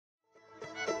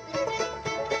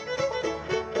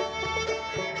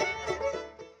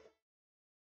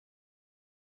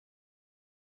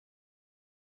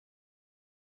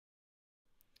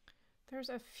There's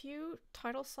a few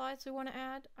title slides we want to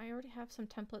add. I already have some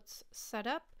templates set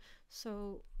up,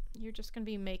 so you're just going to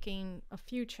be making a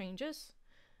few changes.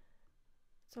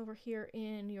 So over here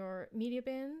in your media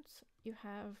bins, you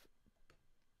have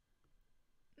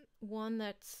one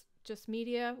that's just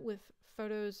media with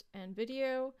photos and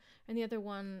video, and the other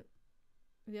one,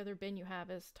 the other bin you have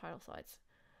is title slides.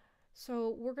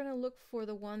 So we're going to look for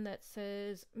the one that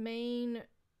says main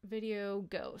video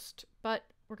ghost, but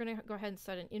we're going to go ahead and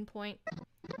set an in point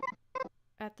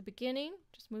at the beginning.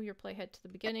 Just move your playhead to the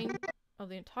beginning of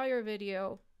the entire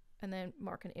video and then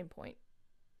mark an in point,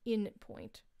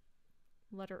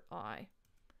 letter I.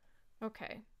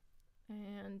 Okay,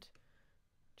 and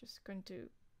just going to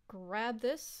grab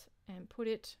this and put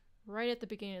it right at the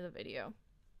beginning of the video.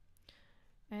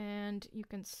 And you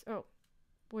can, oh,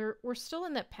 we're still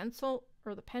in that pencil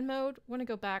or the pen mode. Want to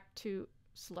go back to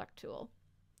select tool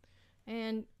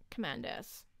and Command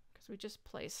S, because we just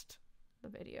placed the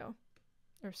video,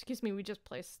 or excuse me, we just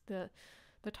placed the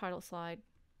title slide.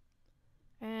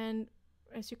 And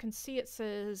as you can see, it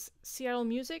says Seattle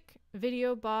Music,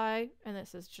 video by, and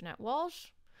this is Jannet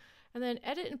Walsh, and then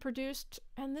edit and produced,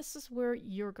 and this is where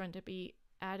you're going to be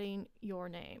adding your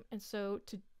name. And so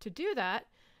to do that,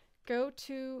 go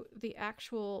to the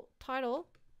actual title.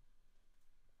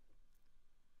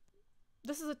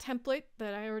 This is a template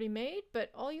that I already made, but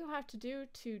all you have to do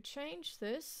to change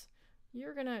this,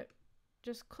 you're gonna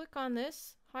just click on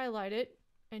this, highlight it,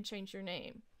 and change your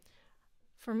name.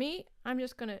 For me, I'm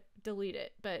just gonna delete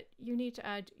it, but you need to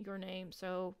add your name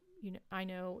so I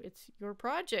know it's your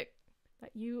project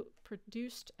that you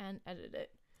produced and edited.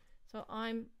 So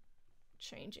I'm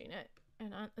changing it,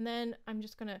 and then I'm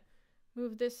just gonna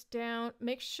move this down.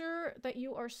 Make sure that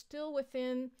you are still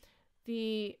within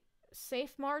the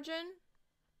safe margin.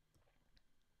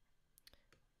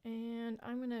 And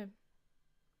I'm gonna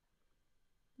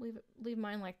leave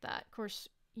mine like that. Of course,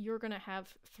 you're gonna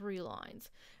have 3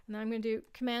 lines. And then I'm gonna do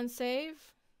Command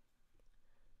Save,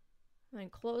 and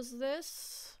then close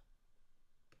this.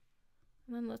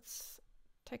 And then let's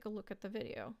take a look at the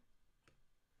video.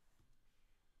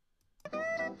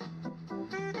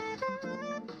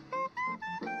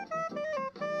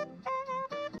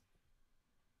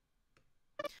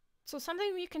 So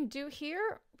something we can do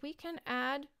here, we can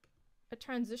add a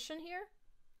transition here,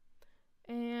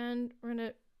 and we're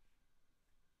gonna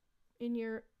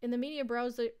in the media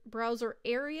browser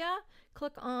area,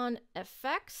 click on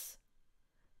effects.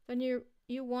 Then you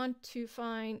want to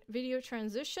find video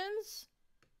transitions,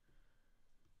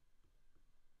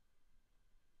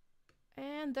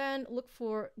 and then look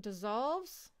for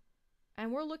dissolves,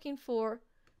 and we're looking for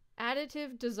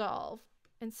additive dissolve,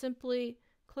 and simply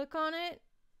click on it.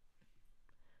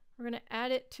 We're going to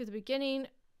add it to the beginning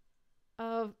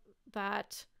of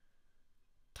that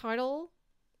title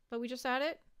that we just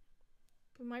added.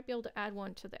 We might be able to add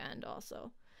one to the end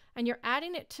also. And you're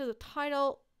adding it to the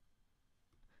title,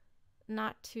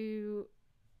 not to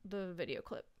the video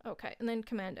clip. Okay, and then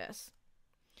Command S.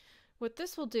 What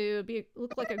this will do,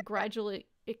 look like gradually,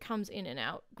 it comes in and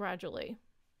out gradually.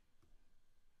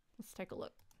 Let's take a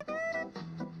look. You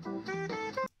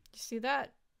see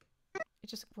that? It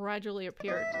just gradually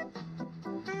appeared.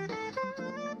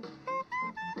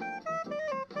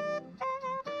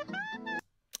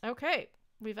 Okay,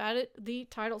 we've added the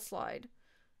title slide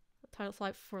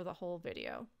for the whole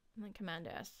video, and then Command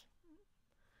S.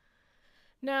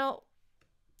 Now,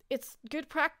 it's good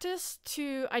practice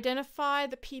to identify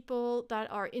the people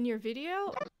that are in your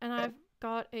video, and I've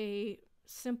got a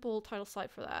simple title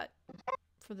slide for that.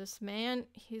 For this man,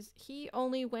 he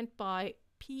only went by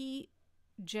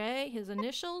PJ, his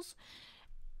initials,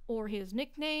 or his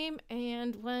nickname,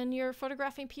 and when you're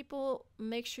photographing people,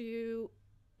 make sure you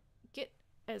get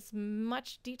as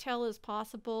much detail as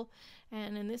possible,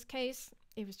 and in this case,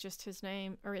 it was just his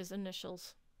name or his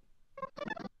initials.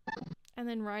 And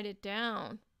then write it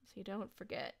down so you don't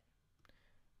forget.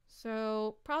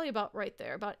 So probably about right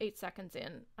there, about 8 seconds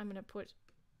in, I'm going to put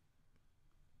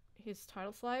his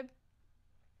title slide.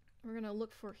 We're going to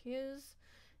look for his,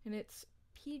 and it's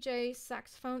PJ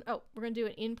saxophone. Oh, we're going to do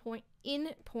an in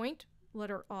point,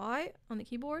 letter I on the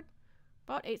keyboard,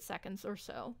 about 8 seconds or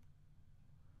so.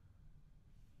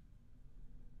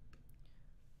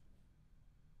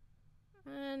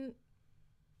 And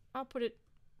I'll put it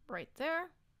right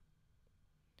there.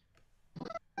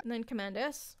 And then Command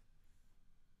S.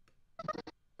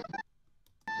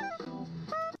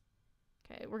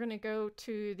 Okay, we're going to go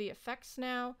to the effects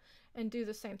now and do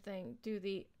the same thing. Do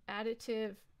the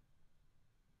additive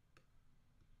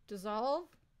dissolve,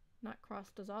 not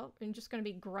cross dissolve. I'm just going to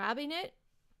be grabbing it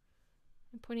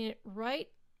and putting it right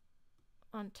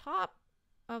on top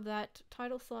of that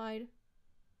title slide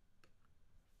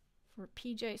for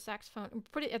PJ saxophone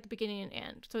and put it at the beginning and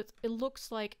end. So it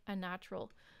looks like a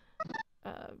natural.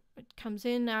 It comes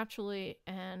in naturally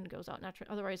and goes out naturally.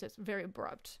 Otherwise, it's very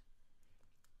abrupt.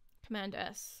 Command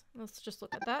S. Let's just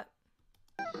look at that.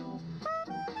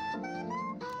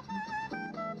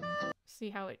 See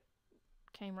how it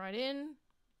came right in.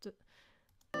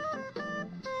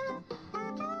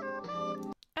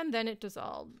 And then it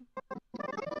dissolved.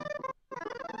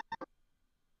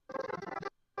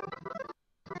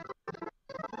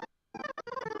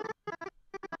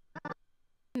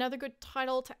 Another good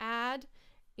title to add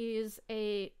is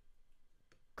a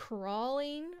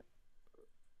crawling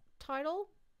title.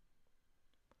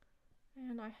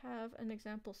 And I have an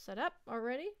example set up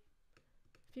already.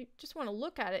 If you just want to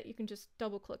look at it, you can just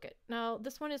double click it. Now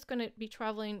this one is going to be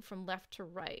traveling from left to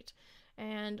right.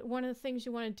 And one of the things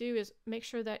you want to do is make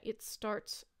sure that it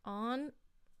starts on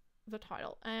the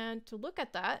title. And to look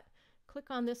at that,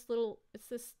 click on this little, it's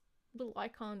this little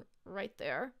icon right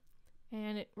there.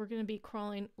 And we're going to be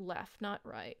crawling left, not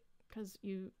right, because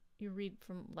you read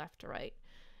from left to right.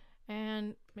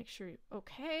 And make sure you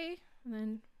OK, and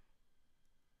then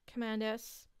Command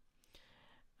S.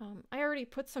 I already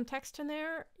put some text in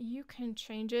there. You can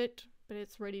change it, but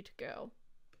it's ready to go.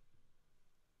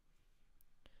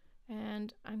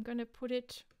 And I'm going to put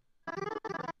it,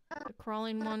 the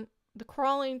crawling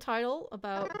title,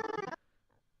 about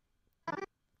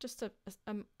just a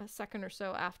second or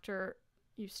so after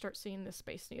you start seeing the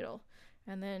Space Needle.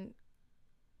 And then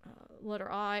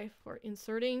letter I for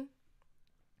inserting,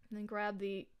 and then grab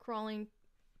the crawling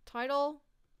title.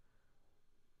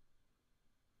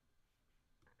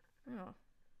 Oh,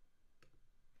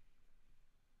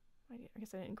 I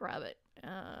guess I didn't grab it.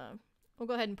 We'll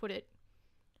go ahead and put it,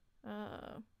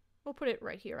 we'll put it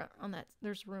right here on that.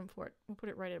 There's room for it. We'll put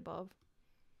it right above.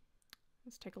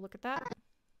 Let's take a look at that.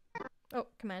 Oh,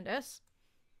 Command S.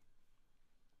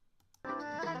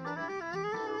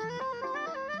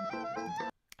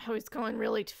 Oh, he's going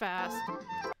really too fast.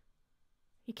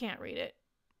 He can't read it.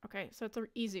 Okay, so it's an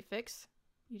easy fix.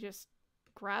 You just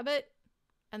grab it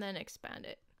and then expand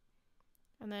it.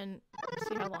 And then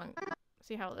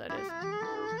see how that is.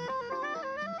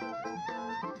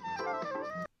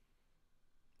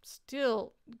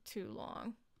 Still too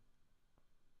long.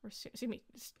 Or excuse me,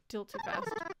 still too fast.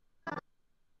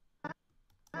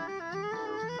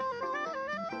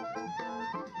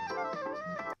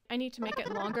 I need to make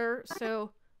it longer,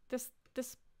 so this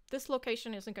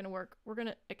location isn't going to work. We're going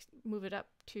to move it up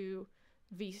to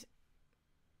V7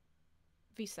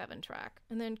 track,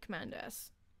 and then Command S.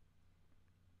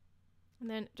 And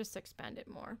then just expand it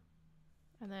more.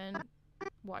 And then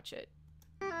watch it.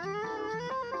 I'm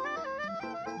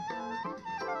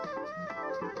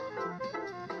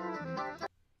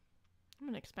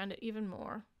going to expand it even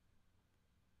more.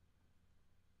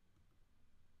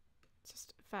 It's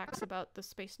just facts about the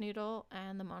Space Needle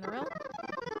and the monorail.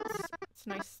 It's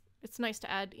nice. It's nice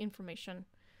to add information.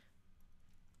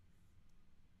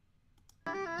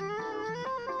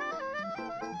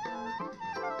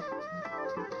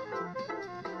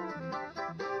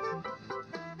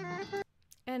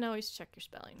 And always check your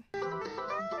spelling.